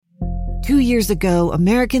2 years ago,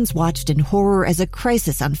 Americans watched in horror as a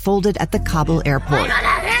crisis unfolded at the Kabul airport.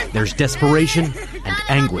 There's desperation and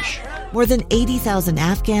anguish. More than 80,000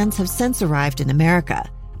 Afghans have since arrived in America,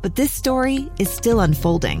 but this story is still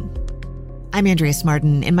unfolding. I'm Andrea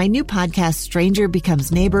Martin. In my new podcast, Stranger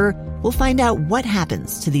Becomes Neighbor, we'll find out what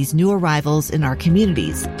happens to these new arrivals in our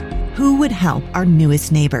communities. Who would help our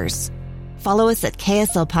newest neighbors? Follow us at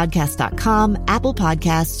kslpodcast.com, Apple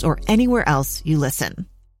Podcasts, or anywhere else you listen.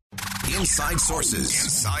 Inside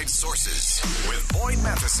Sources with Boyd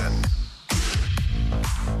Matheson.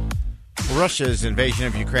 Russia's invasion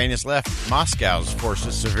of Ukraine has left Moscow's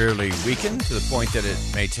forces severely weakened to the point that it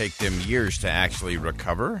may take them years to actually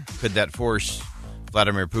recover. Could that force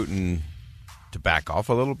Vladimir Putin to back off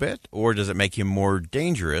a little bit, or does it make him more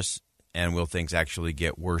dangerous? And will things actually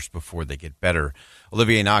get worse before they get better?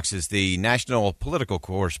 Olivier Knox is the national political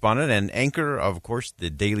correspondent and anchor of course, the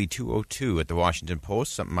Daily 202 at the Washington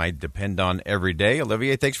Post, something I depend on every day.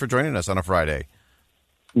 Olivier, thanks for joining us on a Friday.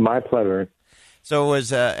 My pleasure. So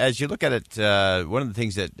as you look at it, one of the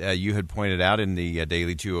things that you had pointed out in the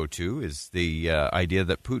Daily 202 is the idea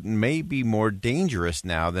that Putin may be more dangerous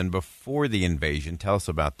now than before the invasion. Tell us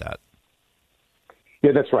about that.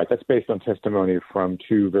 Yeah, that's right. That's based on testimony from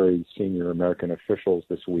two very senior American officials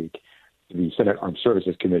this week, the Senate Armed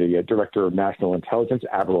Services Committee, Director of National Intelligence,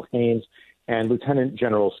 Avril Haines, and Lieutenant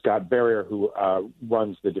General Scott Berrier, who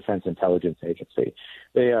runs the Defense Intelligence Agency.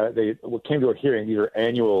 They came to a hearing. These are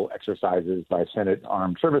annual exercises by Senate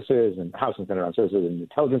Armed Services and House and Senate Armed Services and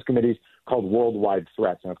Intelligence Committees called Worldwide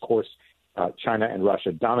Threats. And, of course, China and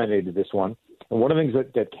Russia dominated this one. And one of the things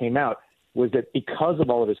that came out was that because of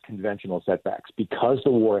all of his conventional setbacks, because the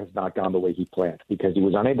war has not gone the way he planned, because he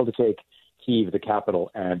was unable to take Kyiv, the capital,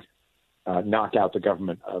 and knock out the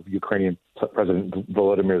government of Ukrainian President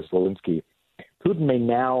Volodymyr Zelensky, Putin may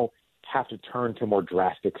now have to turn to more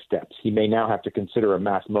drastic steps. He may now have to consider a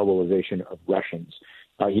mass mobilization of Russians.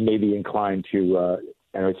 He may be inclined to,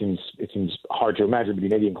 and it seems hard to imagine, but he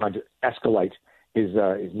may be inclined to escalate his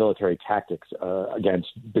military tactics against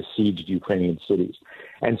besieged Ukrainian cities.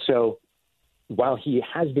 And so, while he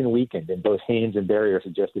has been weakened, and both Haines and Berrier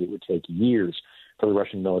suggested it would take years for the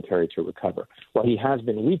Russian military to recover, while he has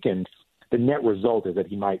been weakened, the net result is that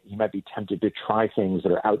he might be tempted to try things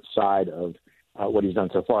that are outside of what he's done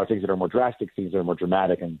so far, things that are more drastic, things that are more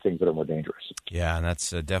dramatic, and things that are more dangerous. Yeah, and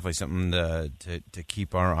that's definitely something to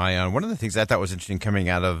keep our eye on. One of the things I thought was interesting coming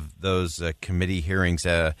out of those committee hearings,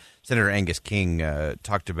 Senator Angus King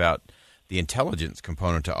talked about the intelligence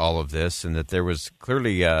component to all of this, and that there was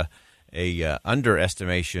clearly a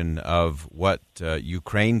underestimation of what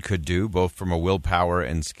Ukraine could do, both from a willpower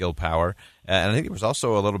and skill power. And I think there was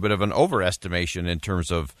also a little bit of an overestimation in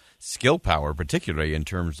terms of skill power, particularly in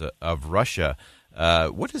terms of Russia.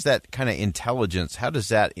 What is that kind of intelligence? How does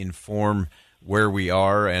that inform where we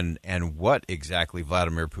are and what exactly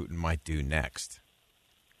Vladimir Putin might do next?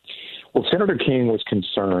 Well, Senator King was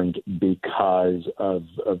concerned because of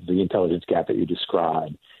the intelligence gap that you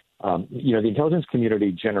described. The intelligence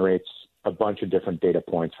community generates a bunch of different data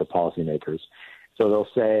points for policymakers. So they'll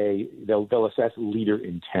say they'll assess leader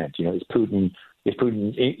intent. Is Putin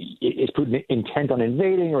intent on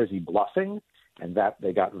invading, or is he bluffing? And that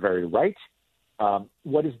they got very right.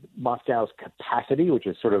 What is Moscow's capacity, which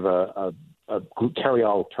is sort of a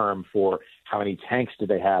carry-all term for how many tanks do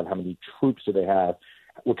they have, how many troops do they have,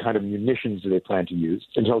 what kind of munitions do they plan to use?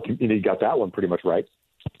 Intel community got that one pretty much right.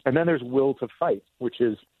 And then there's will to fight, which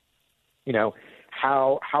is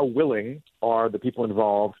how willing are the people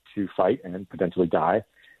involved to fight and potentially die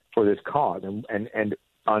for this cause? And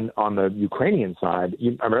on the Ukrainian side,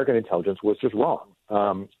 American intelligence was just wrong.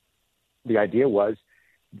 The idea was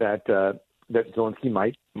that Zelensky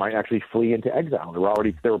might actually flee into exile.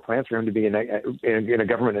 There were plans for him to be in a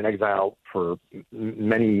government in exile for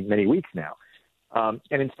many weeks now.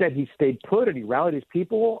 And instead, he stayed put and he rallied his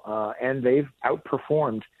people, and they've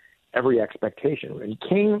outperformed every expectation. And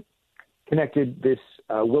King connected this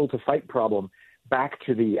will to fight problem back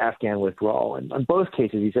to the Afghan withdrawal. And on both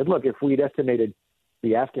cases, he said, look, if we'd estimated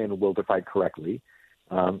the Afghan will to fight correctly,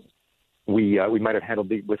 we might have handled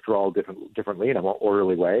the withdrawal differently in a more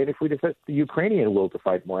orderly way. And if we'd assessed the Ukrainian will to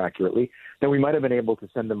fight more accurately, then we might have been able to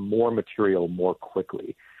send them more material more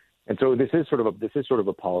quickly. And so this is sort of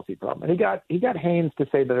a policy problem. And he got Haines to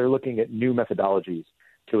say that they're looking at new methodologies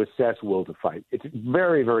to assess will to fight. It's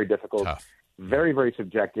very, very difficult. Tough. very, very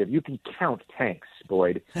subjective. You can count tanks,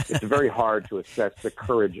 Boyd. It's very hard to assess the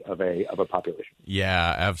courage of a population.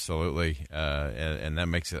 Yeah, absolutely. And that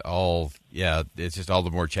makes it all, it's just all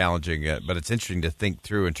the more challenging. But it's interesting to think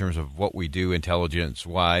through in terms of what we do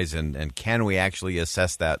intelligence-wise, and can we actually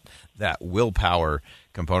assess that willpower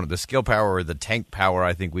component, the skill power or the tank power.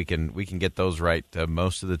 I think we can get those right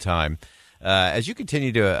most of the time. As you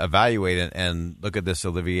continue to evaluate and look at this,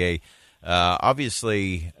 Olivier,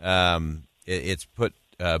 obviously it's put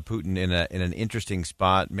Putin in an interesting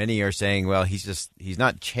spot. Many are saying, well, he's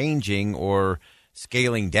not changing or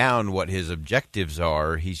scaling down what his objectives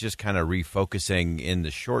are. He's just kind of refocusing in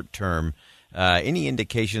the short term. Any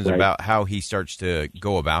indications about how he starts to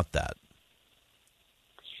go about that?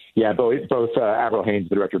 Yeah, both Avril Haines,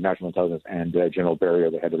 the director of national intelligence, and General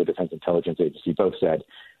Berrier, the head of the Defense Intelligence Agency, both said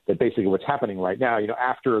that basically what's happening right now,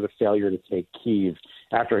 after the failure to take Kyiv,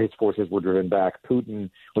 after his forces were driven back, Putin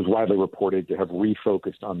was widely reported to have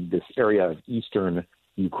refocused on this area of eastern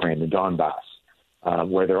Ukraine, the Donbass,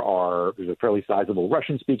 where there's a fairly sizable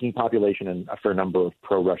Russian-speaking population and a fair number of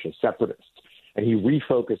pro-Russia separatists. And he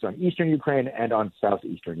refocused on eastern Ukraine and on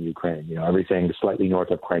southeastern Ukraine, everything slightly north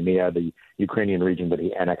of Crimea, the Ukrainian region that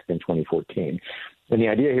he annexed in 2014. And the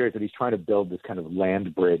idea here is that he's trying to build this kind of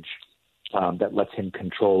land bridge that lets him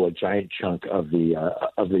control a giant chunk of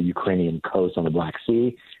the Ukrainian coast on the Black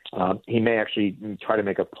Sea. He may actually try to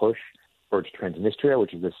make a push towards Transnistria,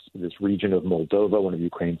 which is this region of Moldova, one of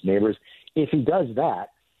Ukraine's neighbors. If he does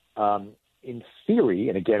that, in theory,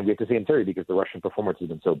 and again, we have to say in theory because the Russian performance has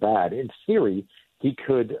been so bad, in theory, he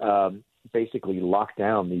could basically lock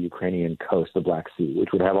down the Ukrainian coast, the Black Sea, which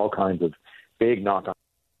would have all kinds of big knock-on,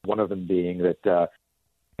 one of them being that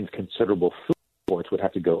considerable food exports would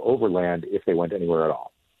have to go overland if they went anywhere at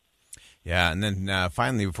all. Yeah, and then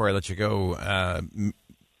finally, before I let you go,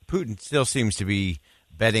 Putin still seems to be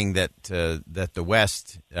betting that the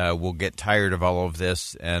West will get tired of all of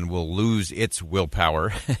this and will lose its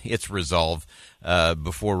willpower, its resolve,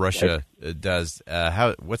 before Russia does.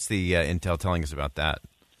 What's the intel telling us about that?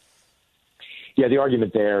 Yeah, the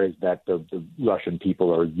argument there is that the Russian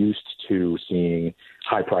people are used to seeing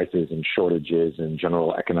high prices and shortages and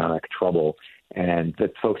general economic trouble, and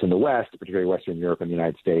that folks in the West, particularly Western Europe and the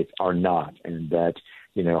United States, are not, and that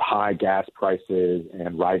high gas prices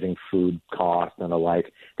and rising food costs and the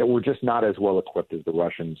like, that we're just not as well equipped as the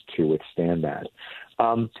Russians to withstand that.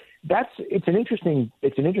 It's an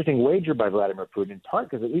interesting wager by Vladimir Putin, in part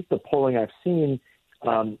because at least the polling I've seen,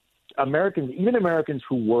 Americans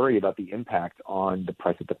who worry about the impact on the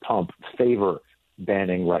price at the pump favor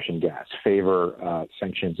banning Russian gas, favor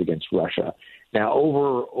sanctions against Russia. Now,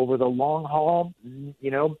 over the long haul,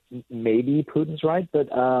 maybe Putin's right, but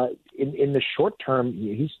in the short term,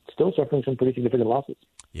 he's still suffering some pretty significant losses.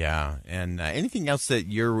 Yeah, and anything else that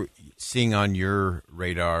you're seeing on your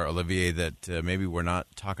radar, Olivier, that maybe we're not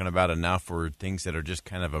talking about enough, or things that are just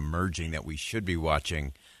kind of emerging that we should be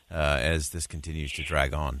watching as this continues to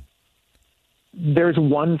drag on? There's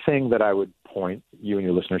one thing that I would point you and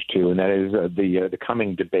your listeners to, and that is the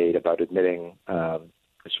coming debate about admitting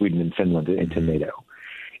Sweden and Finland into NATO.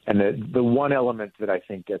 And the one element that I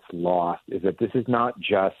think gets lost is that this is not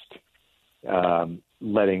just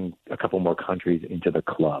letting a couple more countries into the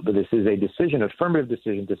club. This is a decision, affirmative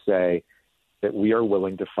decision, to say that we are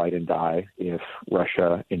willing to fight and die if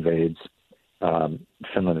Russia invades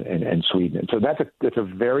Finland and Sweden. And so that's a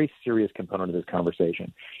very serious component of this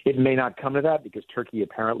conversation. It may not come to that because Turkey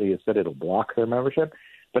apparently has said it'll block their membership,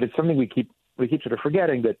 but it's something we keep sort of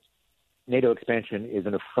forgetting, that NATO expansion is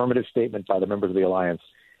an affirmative statement by the members of the alliance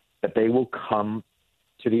that they will come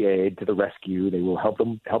to the aid, to the rescue. They will help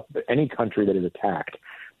any country that is attacked.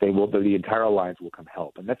 The entire alliance will come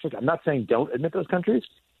help. And that's just, I'm not saying don't admit those countries,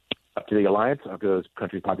 up to the alliance, up to those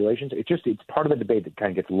countries' populations. It's part of the debate that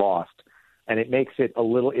kind of gets lost, and it makes it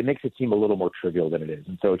seem a little more trivial than it is.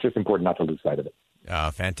 And so it's just important not to lose sight of it.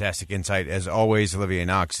 Fantastic insight. As always, Olivier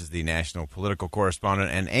Knox is the national political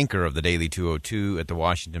correspondent and anchor of the Daily 202 at the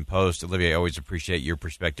Washington Post. Olivier, I always appreciate your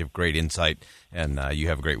perspective. Great insight, and you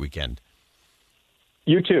have a great weekend.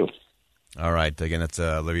 You too. All right. Again, that's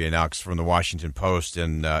Olivier Knox from the Washington Post,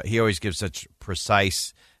 and he always gives such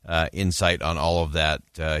precise insight on all of that.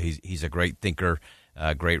 He's a great thinker,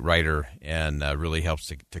 great writer, and really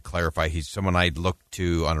helps to clarify. He's someone I look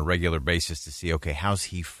to on a regular basis to see, okay, how's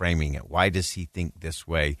he framing it? Why does he think this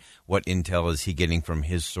way? What intel is he getting from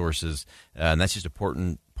his sources? And that's just an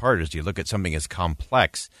important part, is you look at something as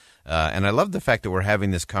complex. And I love the fact that we're having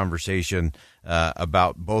this conversation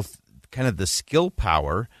about both kind of the skill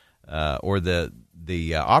power or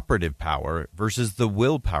the operative power versus the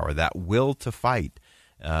willpower, that will to fight.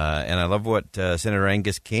 And I love what Senator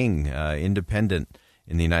Angus King, independent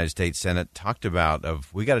in the United States Senate, talked about.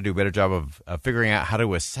 We got to do a better job of figuring out how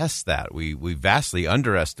to assess that. We vastly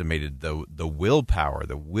underestimated the willpower,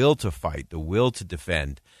 the will to fight, the will to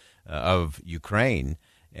defend of Ukraine.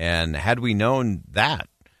 And had we known that,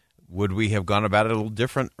 would we have gone about it a little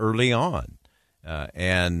different early on?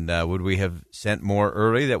 And would we have sent more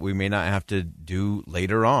early that we may not have to do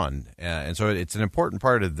later on? And so it's an important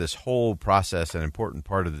part of this whole process, an important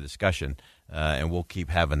part of the discussion, and we'll keep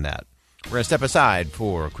having that. We're going to step aside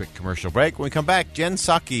for a quick commercial break. When we come back, Jen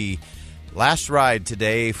Psaki, last ride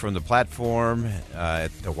today from the platform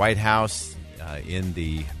at the White House in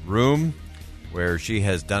the room where she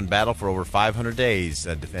has done battle for over 500 days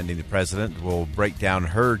defending the president. We'll break down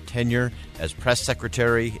her tenure as press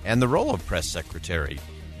secretary and the role of press secretary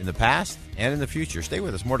in the past and in the future. Stay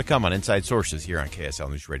with us. More to come on Inside Sources here on KSL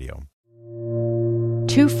News Radio.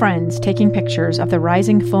 Two friends taking pictures of the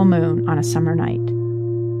rising full moon on a summer night.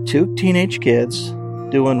 Two teenage kids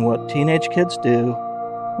doing what teenage kids do.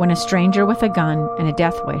 When a stranger with a gun and a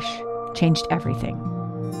death wish changed everything.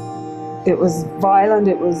 It was violent.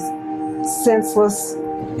 It was senseless,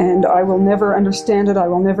 and I will never understand it. I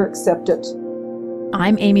will never accept it.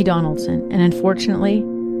 I'm Amy Donaldson, and unfortunately,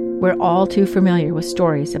 we're all too familiar with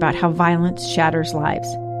stories about how violence shatters lives.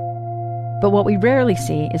 But what we rarely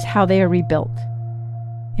see is how they are rebuilt.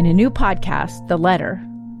 In a new podcast, The Letter,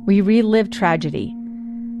 we relive tragedy,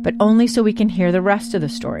 but only so we can hear the rest of the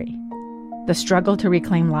story. The struggle to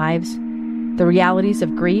reclaim lives, the realities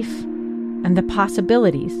of grief, and the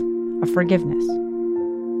possibilities of forgiveness.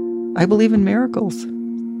 I believe in miracles.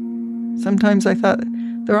 Sometimes I thought,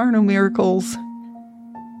 there are no miracles.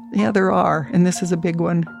 Yeah, there are, and this is a big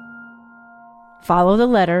one. Follow The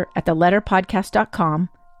Letter at theletterpodcast.com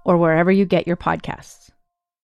or wherever you get your podcasts.